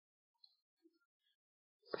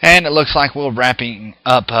And it looks like we're wrapping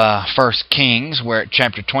up 1 Kings. We're at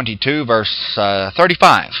chapter 22, verse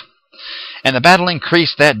 35. And the battle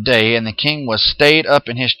increased that day, and the king was stayed up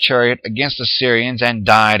in his chariot against the Syrians, and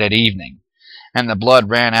died at evening. And the blood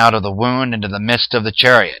ran out of the wound into the midst of the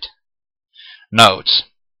chariot. Notes.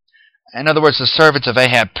 In other words, the servants of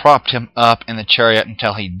Ahab propped him up in the chariot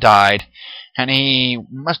until he died, and he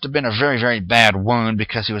must have been a very, very bad wound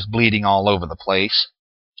because he was bleeding all over the place.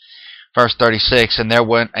 Verse 36, and there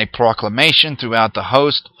went a proclamation throughout the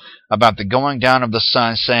host about the going down of the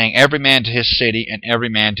sun, saying, every man to his city, and every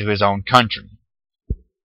man to his own country.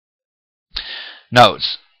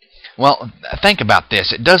 Notes. Well, think about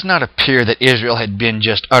this. It does not appear that Israel had been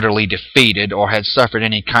just utterly defeated or had suffered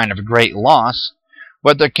any kind of great loss,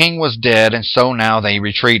 but their king was dead, and so now they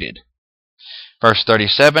retreated. Verse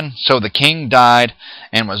 37, so the king died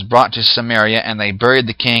and was brought to Samaria, and they buried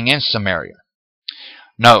the king in Samaria.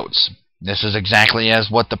 Notes. This is exactly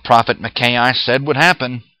as what the prophet Micaiah said would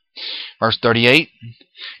happen. Verse 38,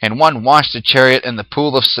 and one washed the chariot in the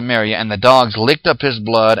pool of Samaria, and the dogs licked up his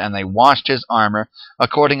blood, and they washed his armor,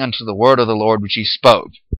 according unto the word of the Lord which he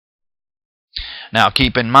spoke. Now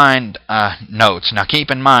keep in mind, notes. Now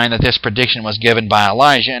keep in mind that this prediction was given by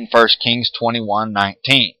Elijah in 1 Kings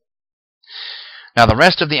 21:19. Now the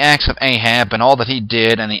rest of the acts of Ahab, and all that he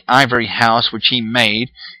did, and the ivory house which he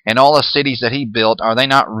made, and all the cities that he built, are they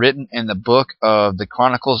not written in the book of the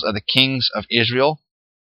Chronicles of the Kings of Israel?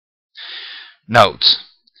 Notes.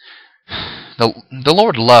 The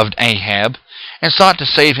Lord loved Ahab, and sought to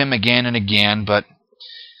save him again and again, but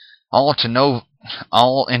all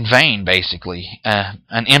in vain, basically.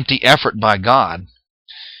 An empty effort by God.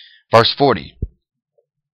 Verse 40.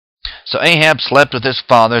 So Ahab slept with his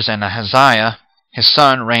fathers, and Ahaziah his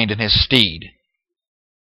son reigned in his stead.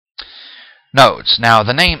 Notes. Now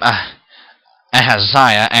the name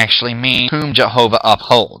Ahaziah actually means whom Jehovah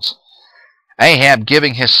upholds. Ahab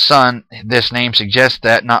giving his son this name suggests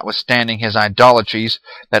that, notwithstanding his idolatries,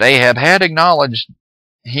 that Ahab had acknowledged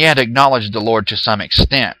the Lord to some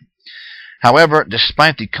extent. However,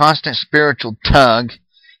 despite the constant spiritual tug,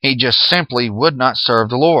 he just simply would not serve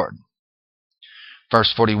the Lord.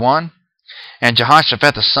 Verse 41, and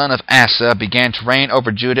Jehoshaphat the son of Asa began to reign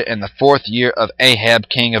over Judah in the 4th year of Ahab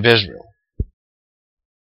king of Israel.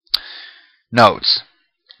 Notes.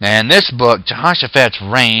 Now in this book, Jehoshaphat's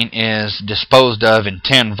reign is disposed of in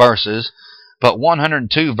 10 verses, but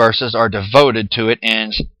 102 verses are devoted to it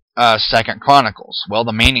in 2 Chronicles. Well,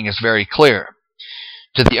 the meaning is very clear.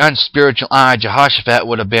 To the unspiritual eye, Jehoshaphat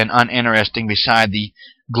would have been uninteresting beside the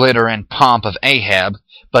glitter and pomp of Ahab,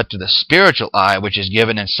 but to the spiritual eye, which is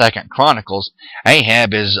given in 2 Chronicles,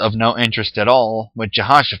 Ahab is of no interest at all, with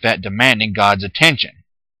Jehoshaphat demanding God's attention.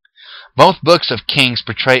 Both books of Kings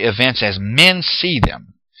portray events as men see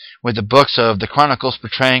them, with the books of the Chronicles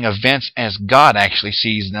portraying events as God actually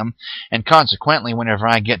sees them, and consequently, whenever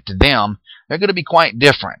I get to them, they're going to be quite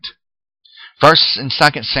different. 1st and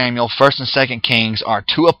 2nd Samuel, 1st and 2nd Kings are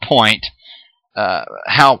to a point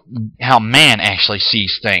how man actually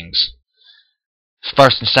sees things.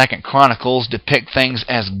 1st and 2nd Chronicles depict things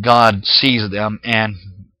as God sees them, and,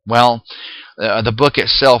 well, the book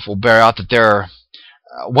itself will bear out that there are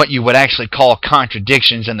what you would actually call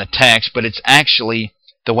contradictions in the text, but it's actually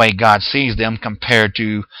the way God sees them compared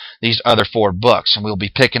to these other 4 books, and we'll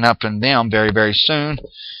be picking up from them very, very soon.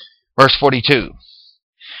 Verse 42.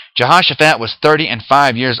 Jehoshaphat was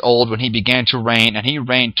 35 years old when he began to reign, and he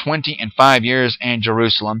reigned 25 years in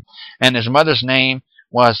Jerusalem, and his mother's name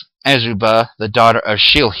was Azubah, the daughter of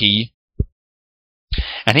Shilhi.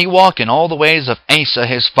 And he walked in all the ways of Asa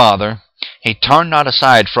his father. He turned not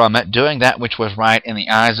aside from it, doing that which was right in the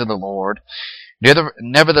eyes of the Lord.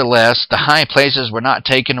 Nevertheless, the high places were not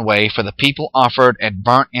taken away, for the people offered and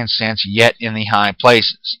burnt incense yet in the high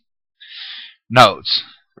places. Notes.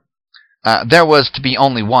 There was to be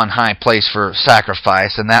only one high place for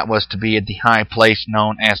sacrifice, and that was to be at the high place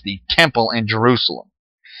known as the Temple in Jerusalem.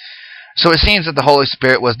 So it seems that the Holy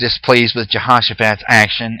Spirit was displeased with Jehoshaphat's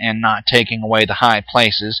action in not taking away the high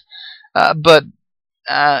places, but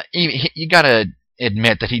you got to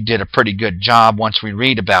admit that he did a pretty good job once we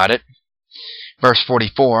read about it. Verse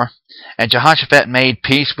 44, and Jehoshaphat made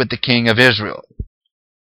peace with the king of Israel.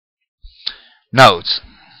 Notes.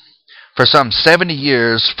 For some 70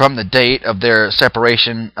 years from the date of their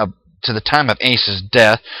separation to the time of Asa's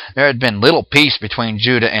death, there had been little peace between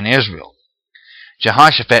Judah and Israel.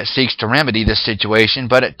 Jehoshaphat seeks to remedy this situation,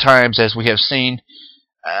 but at times, as we have seen,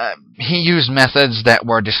 he used methods that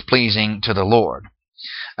were displeasing to the Lord.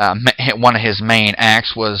 One of his main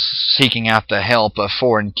acts was seeking out the help of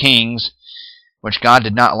foreign kings, which God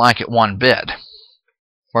did not like it one bit.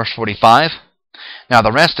 Verse 45, Now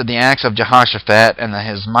the rest of the acts of Jehoshaphat, and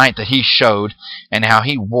his might that he showed, and how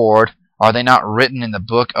he warred, are they not written in the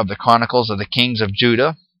book of the Chronicles of the kings of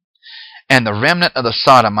Judah? And the remnant of the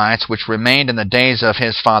Sodomites, which remained in the days of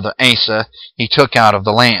his father Asa, he took out of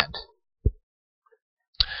the land.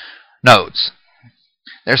 Notes: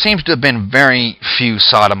 there seems to have been very few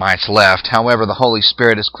Sodomites left. However, the Holy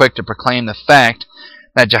Spirit is quick to proclaim the fact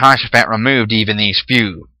that Jehoshaphat removed even these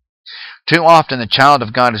few. Too often the child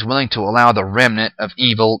of God is willing to allow the remnant of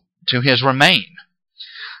evil to his remain.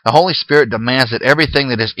 The Holy Spirit demands that everything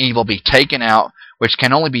that is evil be taken out, which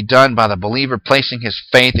can only be done by the believer placing his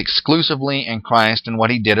faith exclusively in Christ and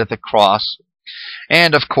what he did at the cross.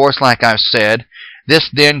 And, of course, like I've said, this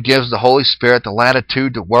then gives the Holy Spirit the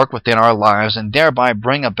latitude to work within our lives and thereby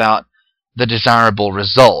bring about the desirable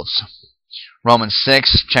results. Romans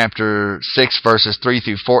 6, chapter 6, verses 3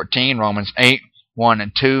 through 14, Romans 8, 1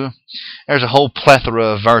 and 2. There's a whole plethora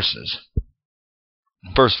of verses.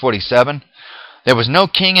 Verse 47, there was no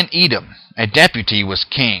king in Edom. A deputy was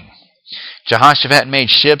king. Jehoshaphat made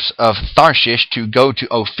ships of Tarshish to go to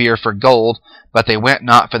Ophir for gold, but they went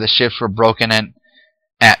not, for the ships were broken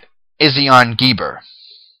at Ezion-Geber.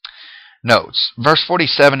 Notes: verse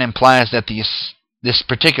 47 implies that this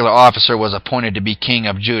particular officer was appointed to be king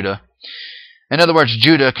of Judah. In other words,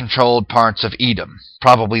 Judah controlled parts of Edom,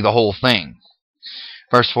 probably the whole thing.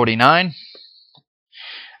 Verse 49,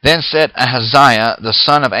 then said Ahaziah, the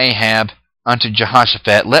son of Ahab, unto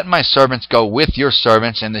Jehoshaphat, let my servants go with your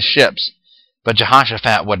servants in the ships. But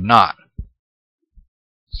Jehoshaphat would not.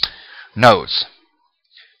 Notes: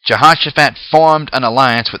 Jehoshaphat formed an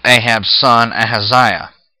alliance with Ahab's son Ahaziah.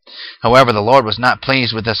 However, the Lord was not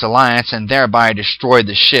pleased with this alliance and thereby destroyed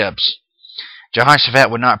the ships.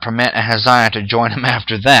 Jehoshaphat would not permit Ahaziah to join him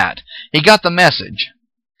after that. He got the message.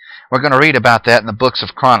 We're going to read about that in the books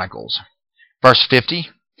of Chronicles. Verse 50,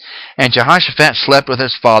 and Jehoshaphat slept with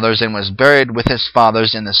his fathers and was buried with his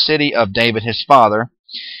fathers in the city of David his father,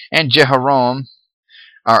 and Jehoram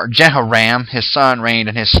his son reigned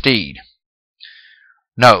in his stead.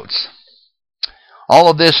 Notes: all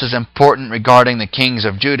of this is important regarding the kings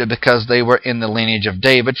of Judah because they were in the lineage of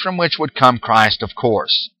David, from which would come Christ, of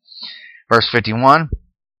course. Verse 51,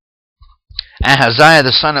 Ahaziah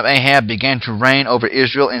the son of Ahab began to reign over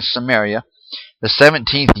Israel in Samaria the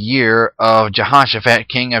 17th year of Jehoshaphat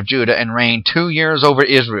king of Judah, and reigned 2 years over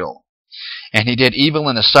Israel. And he did evil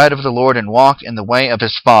in the sight of the Lord, and walked in the way of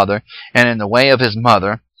his father, and in the way of his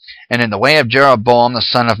mother, and in the way of Jeroboam the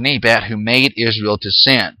son of Nebat, who made Israel to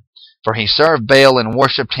sin. For he served Baal and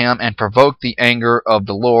worshipped him, and provoked the anger of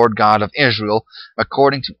the Lord God of Israel,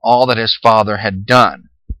 according to all that his father had done.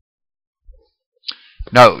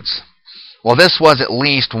 Notes: well, this was at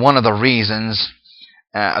least one of the reasons,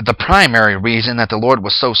 the primary reason, that the Lord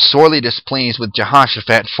was so sorely displeased with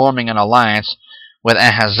Jehoshaphat forming an alliance with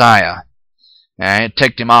Ahaziah. It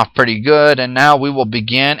ticked him off pretty good, and now we will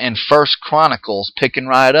begin in 1 Chronicles, picking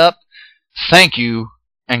right up. Thank you,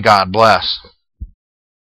 and God bless.